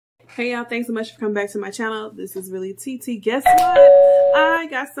Hey y'all, thanks so much for coming back to my channel. This is really TT. Guess what? I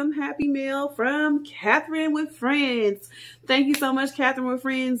got some happy mail from Catherine with Friends. Thank you so much, Catherine with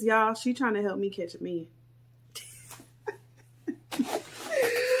Friends. Y'all, she trying to help me catch a man. We're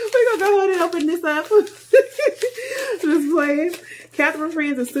gonna go ahead and open this up. Just playing. Catherine with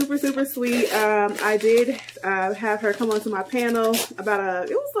Friends is super, super sweet. I did have her come onto my panel it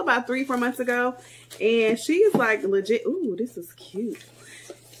was about 3-4 months ago. And she is like legit. Ooh, this is cute.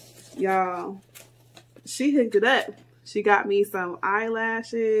 Y'all, she hooked it up. She got me some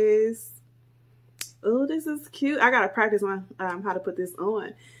eyelashes. Oh, this is cute. I gotta practice my how to put this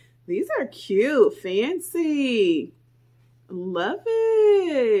on. These are cute, fancy. Love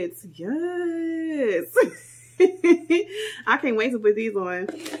it. Yes. I can't wait to put these on.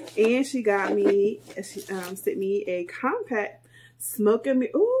 And she got me, sent me a compact smoke and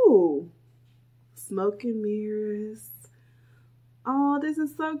mirror. Ooh, smoke and mirrors. Oh, this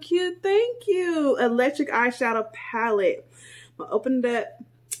is so cute. Thank you. Electric eyeshadow palette. I'm gonna open it up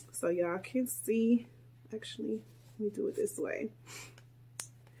so y'all can see. Actually, let me do it this way.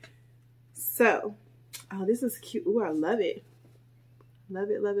 So, oh, this is cute. Ooh, I love it. Love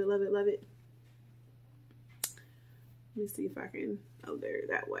it, love it, love it, love it. Let me see if I can, oh, there,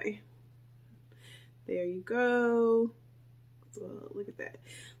 that way. There you go. So, look at that.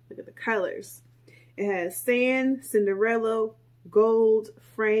 Look at the colors. It has Sand, Cinderella, Gold,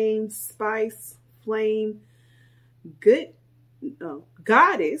 Frame, Spice, Flame,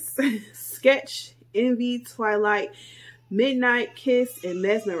 Goddess, Sketch, Envy, Twilight, Midnight, Kiss, and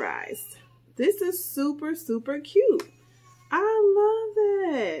Mesmerized. This is super, super cute. I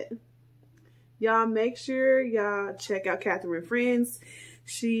love it. Y'all make sure y'all check out Catherine with Friends.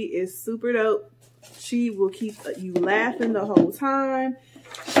 She is super dope. She will keep you laughing the whole time.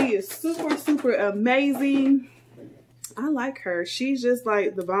 She is super, super amazing. I like her. She's just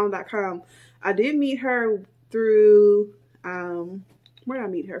like thebomb.com. I did meet her through, where did I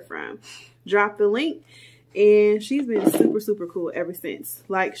meet her from? Drop the link. And she's been super, super cool ever since.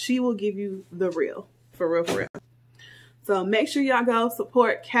 Like, she will give you the real. For real, for real. So make sure y'all go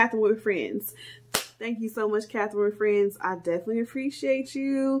support Catherine with Friends. Thank you so much, Catherine with Friends. I definitely appreciate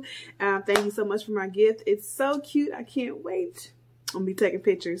you. Thank you so much for my gift. It's so cute. I can't wait. I'm going to be taking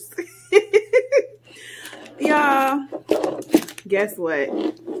pictures. Y'all, guess what?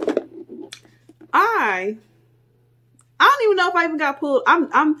 I don't even know if I even got pulled. I'm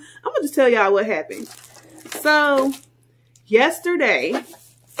gonna just tell y'all what happened. So yesterday,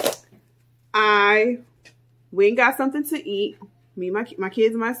 I went and got something to eat. Me, my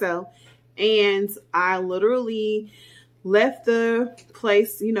kids, and myself, and I literally left the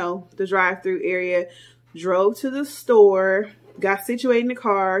place, you know, the drive-through area, drove to the store, got situated in the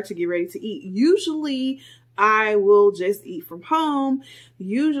car to get ready to eat. Usually, I will just eat from home.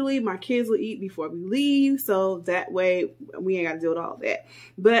 Usually my kids will eat before we leave, so that way we ain't got to deal with all that.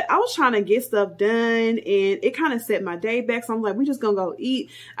 But I was trying to get stuff done, and it kind of set my day back. So I'm like, we just gonna go eat.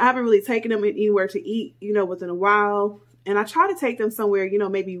 I haven't really taken them anywhere to eat, you know, within a while. And I try to take them somewhere, you know,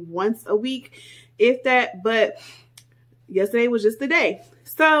 maybe once a week, if that. But yesterday was just the day.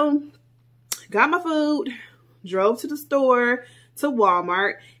 So got my food, drove to the store, to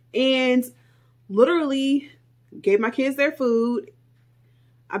Walmart, and literally gave my kids their food.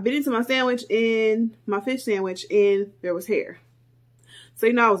 I bit into my sandwich, and my fish sandwich, and there was hair. So,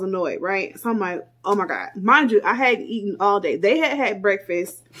 you know, I was annoyed, right? So I'm like, oh my God. Mind you, I hadn't eaten all day. They had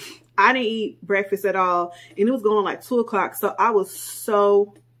breakfast. I didn't eat breakfast at all. And it was going like 2 o'clock. So I was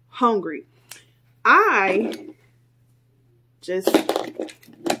so hungry. I just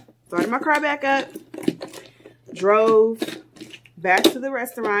started my car back up, drove back to the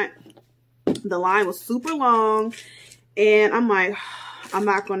restaurant. The line was super long, and I'm like, I'm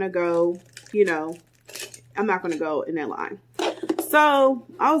not going to go, you know, I'm not going to go in that line. So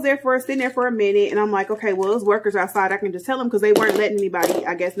I was sitting there for a minute, and I'm like, okay, well, there's workers outside. I can just tell them, because they weren't letting anybody,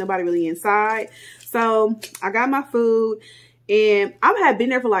 I guess nobody really inside. So I got my food, and I had been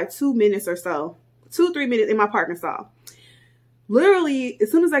there for like 2 minutes or so, 2-3 minutes in my parking stall. Literally, as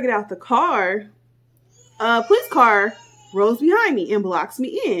soon as I get out the car, a police car rolls behind me and blocks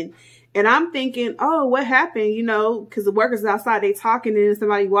me in. And I'm thinking, oh, what happened? You know, because the workers outside, they talking, and then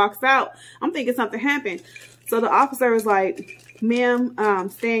somebody walks out. I'm thinking something happened. So the officer was like, ma'am,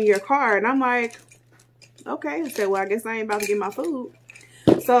 stay in your car. And I'm like, okay. I said, well, I guess I ain't about to get my food.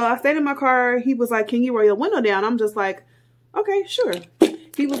 So I stayed in my car. He was like, can you roll your window down? I'm just like, okay, sure.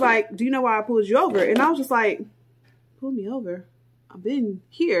 He was like, do you know why I pulled you over? And I was just like, pull me over? I've been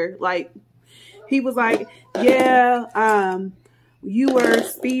here. Like, he was like, yeah, you were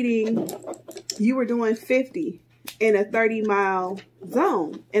speeding. You were doing 50. in a 30-mile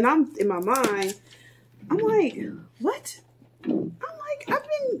zone. And I'm in my mind, I'm like, what? I'm like,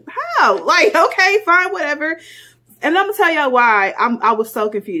 how? Like, okay, fine, whatever. And I'm gonna tell y'all why I was so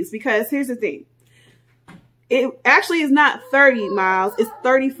confused, because here's the thing. It actually is not 30 miles, it's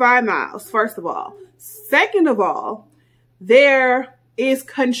 35 miles, first of all. Second of all, there is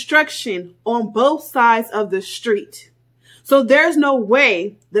construction on both sides of the street. So there's no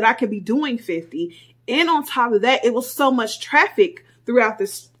way that I could be doing 50. And on top of that, it was so much traffic throughout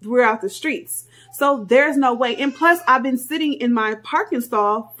the streets. So there's no way. And plus, I've been sitting in my parking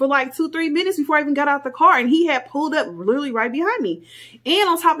stall for like 2-3 minutes before I even got out the car. And he had pulled up literally right behind me. And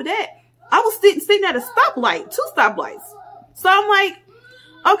on top of that, I was sitting at a stoplight, 2 stoplights. So I'm like,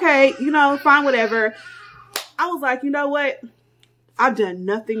 okay, you know, fine, whatever. I was like, you know what? I've done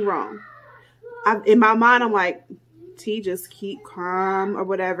nothing wrong. In my mind, I'm like, T, just keep calm or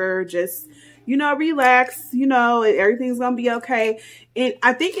whatever. Just, you know, relax, you know, everything's going to be okay. And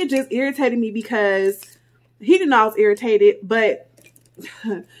I think it just irritated me because he didn't know I was irritated, but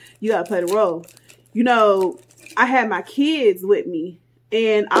you got to play the role. You know, I had my kids with me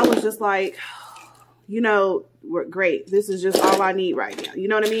and I was just like, you know, we're great. This is just all I need right now. You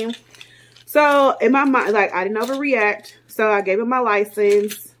know what I mean? So in my mind, like, I didn't overreact. So I gave him my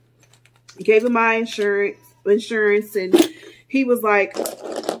license, gave him my insurance, and he was like,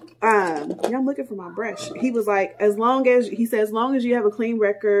 yeah, I'm looking for my brush. He was like, as long as you have a clean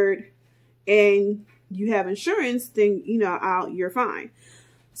record and you have insurance, then, you know, you're fine.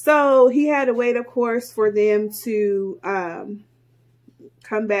 So he had to wait, of course, for them to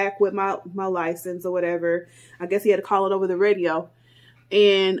come back with my license or whatever. I guess he had to call it over the radio.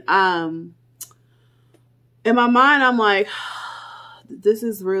 And in my mind, I'm like, this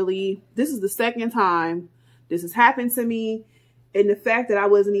is the second time this has happened to me. And the fact that I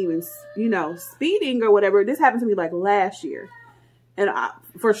wasn't even, you know, speeding or whatever, this happened to me like last year. And I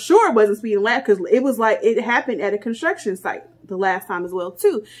for sure wasn't speeding last, because it was like, it happened at a construction site the last time as well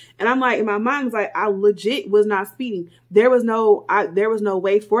too. And I'm like, in my mind, I was like, I legit was not speeding. There was no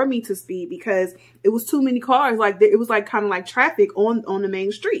way for me to speed because it was too many cars. Like, it was like kind of like traffic on the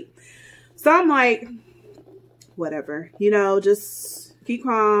main street. So I'm like, whatever, you know, just keep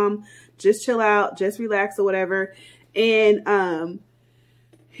calm, just chill out, just relax or whatever. And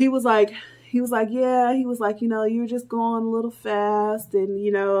he was like, yeah, he was like, you know, you're just going a little fast, and,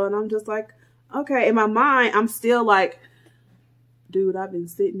 you know, and I'm just like, okay. In my mind, I'm still like, dude, I've been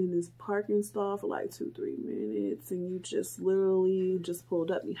sitting in this parking stall for like 2-3 minutes, and you just literally just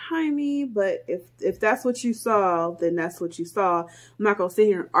pulled up behind me. But if that's what you saw, then that's what you saw. I'm not gonna sit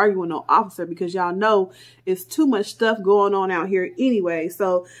here and argue with no officer, because y'all know it's too much stuff going on out here anyway.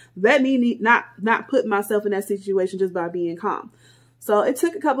 So let me not put myself in that situation just by being calm. So it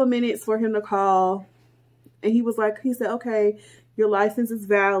took a couple of minutes for him to call, and he said, okay, your license is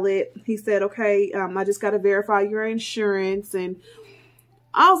valid. He said, okay, I just got to verify your insurance. And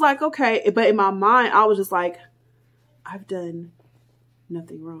I was like, okay. But in my mind, I was just like, I've done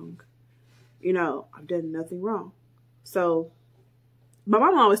nothing wrong. You know, I've done nothing wrong. So my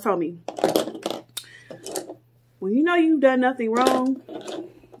mom always told me, when you know you've done nothing wrong,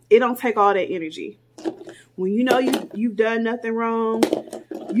 it don't take all that energy. When you know you've done nothing wrong,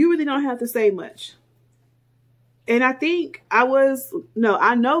 you really don't have to say much. And I think I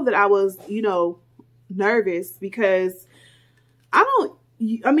know that I was, you know, nervous, because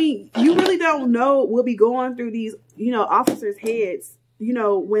you really don't know what will be going through these, you know, officers' heads, you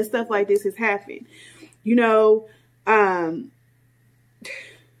know, when stuff like this has happened. You know, in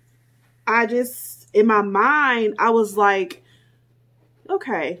my mind, I was like,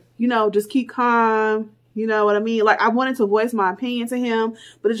 okay, you know, just keep calm. You know what I mean? Like, I wanted to voice my opinion to him,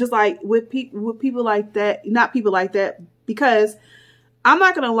 but it's just like with people like that, not people like that, because I'm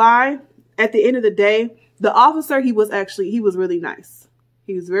not going to lie, at the end of the day, the officer, he was really nice.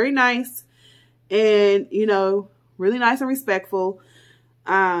 He was very nice and, you know, really nice and respectful.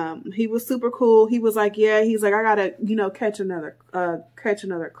 He was super cool. He was like, yeah, he's like, I gotta, you know, catch another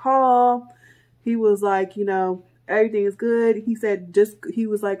call. He was like, you know, everything is good. He said, he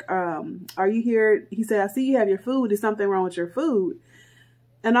was like, are you here? He said, I see you have your food. Is something wrong with your food?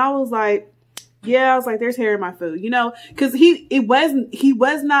 And I was like, yeah, I was like, there's hair in my food, you know, cause he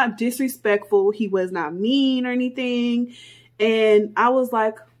was not disrespectful. He was not mean or anything. And I was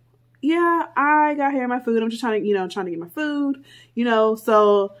like, yeah, I got hair in my food. I'm just trying to get my food, you know?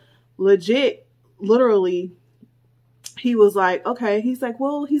 So literally, he was like, okay. He's like,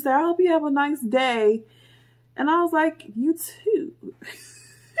 well, he said, I hope you have a nice day. And I was like, you too.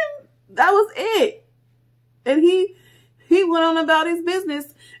 That was it. And he he went on about his business,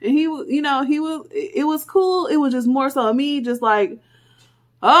 and it was cool. It was just more so me, just like,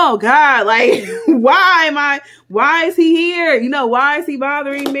 oh God, like, why is he here? Why is he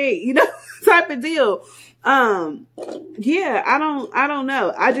bothering me? Type of deal. Yeah, I don't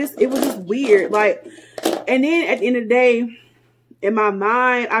know. It was just weird. Like, and then at the end of the day, in my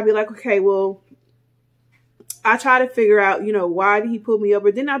mind, I'd be like, okay, well, I try to figure out, why did he pull me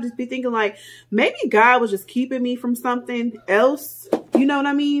over? Then I'll just be thinking like, maybe God was just keeping me from something else. You know what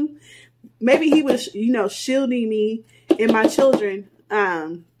I mean? Maybe he was, shielding me and my children,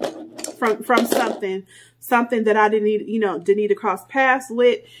 from something that I didn't need to cross paths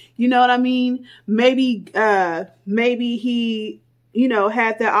with. You know what I mean? Maybe he,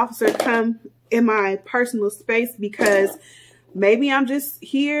 had that officer come in my personal space, because maybe I'm just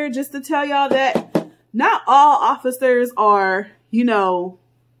here just to tell y'all that not all officers are, not all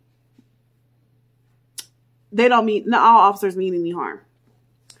officers mean any harm.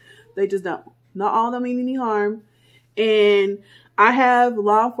 They just don't. Not all of them mean any harm. And I have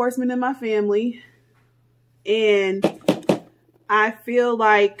law enforcement in my family, and I feel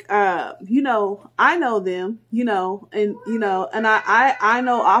like, I know them, and I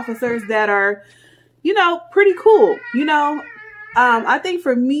know officers that are, pretty cool, I think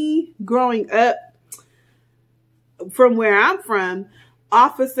for me growing up, from where I'm from,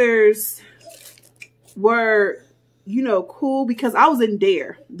 officers were, cool, because I was in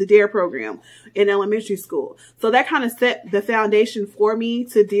the DARE program in elementary school. So that kind of set the foundation for me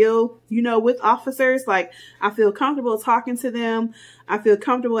to deal, with officers. Like, I feel comfortable talking to them. I feel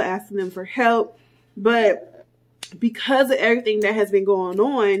comfortable asking them for help. But because of everything that has been going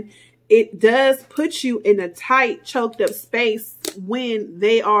on, it does put you in a tight, choked up space when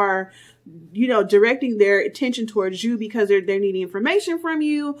they are, directing their attention towards you, because they're needing information from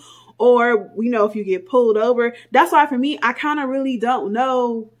you, or, if you get pulled over. That's why for me, I kind of really don't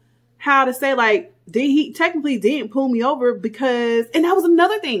know how to say, like, he technically didn't pull me over, because, and that was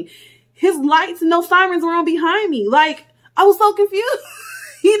another thing. His lights and no sirens were on behind me. Like, I was so confused.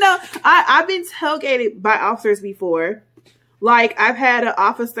 I've been tailgated by officers before. Like, I've had an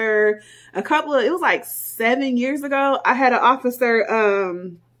officer it was like 7 years ago. I had an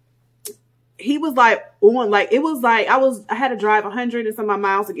officer, he was like I had to drive 100 and some odd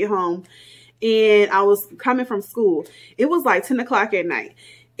miles to get home, and I was coming from school. It was like 10 o'clock at night.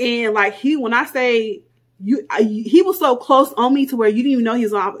 And like, when I say he was so close on me to where you didn't even know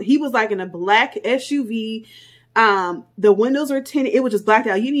he was like in a black SUV. The windows were tinted. It was just blacked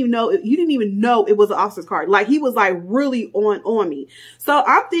out. You didn't even know it was an officer's car. Like, he was like really on me. So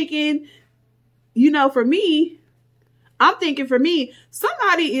I'm thinking, for me,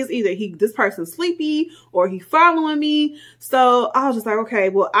 somebody is either this person's sleepy or he following me. So I was just like, okay,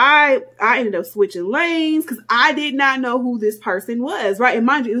 well, I ended up switching lanes because I did not know who this person was, right? And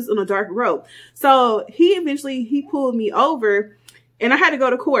mind you, it was on a dark road. So he pulled me over, and I had to go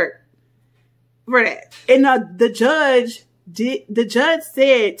to court for that. And the judge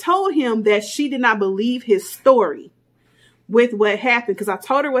told him that she did not believe his story with what happened, because I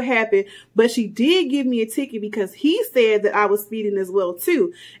told her what happened, but she did give me a ticket because he said that I was speeding as well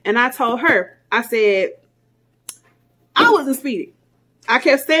too. And I told her, I said, I wasn't speeding. I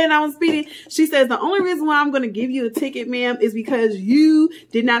kept saying I was speeding. She says, the only reason why I'm going to give you a ticket, ma'am, is because you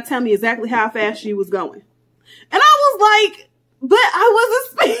did not tell me exactly how fast you was going. And I was like, but I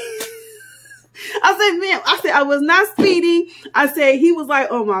wasn't speeding. I said, ma'am, I was not speeding. I said, he was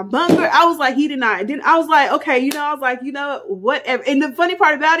like on my bumper. I was like, he did not. I was like, okay, I was like, whatever. And the funny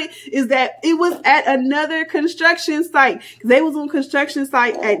part about it is that it was at another construction site. They was on construction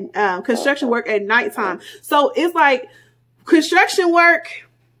site at construction work at nighttime. So it's like construction work,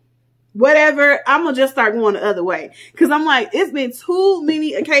 whatever. I'm going to just start going the other way. Cause I'm like, it's been too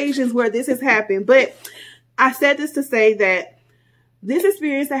many occasions where this has happened. But I said this to say that this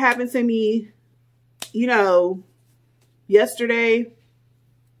experience that happened to me, yesterday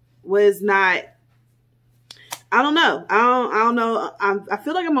was not, I don't know. I don't know. I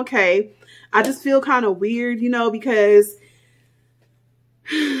feel like I'm okay. I just feel kind of weird, because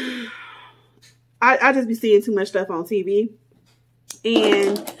I just be seeing too much stuff on TV,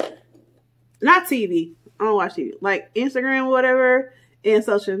 and not TV. I don't watch TV, like Instagram or whatever, and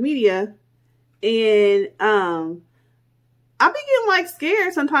social media. And, I be getting like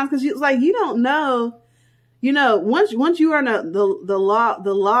scared sometimes, because you don't know, once you are in the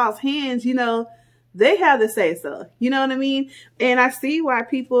law's hands, they have to say so. You know what I mean? And I see why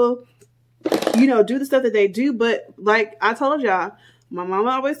people, do the stuff that they do. But like I told y'all, my mama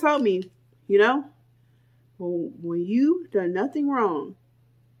always told me, when you done nothing wrong,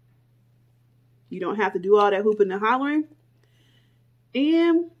 you don't have to do all that hooping and hollering.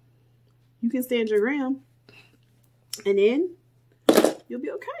 and you can stand your ground, and then you'll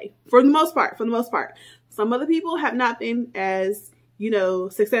be okay. For the most part, Some other people have not been as, you know,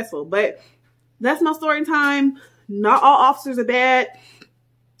 successful, but that's my story time. Not all officers are bad.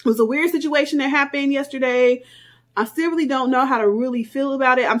 It was a weird situation that happened yesterday. I still really don't know how to really feel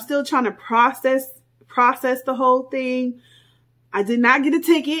about it. I'm still trying to process the whole thing. I did not get a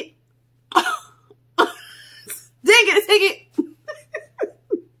ticket. Didn't get a ticket.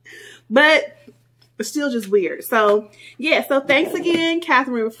 But it's still just weird. So yeah, so thanks again,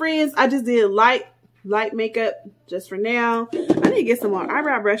 Catherine with Friends. I just did light makeup just for now. I need to get some more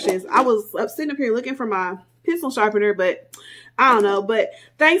eyebrow brushes. I was sitting up here looking for my pencil sharpener, but I don't know. But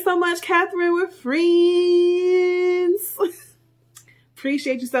thanks so much, Catherine with Friends.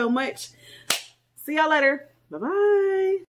 Appreciate you so much. See y'all later. Bye-bye.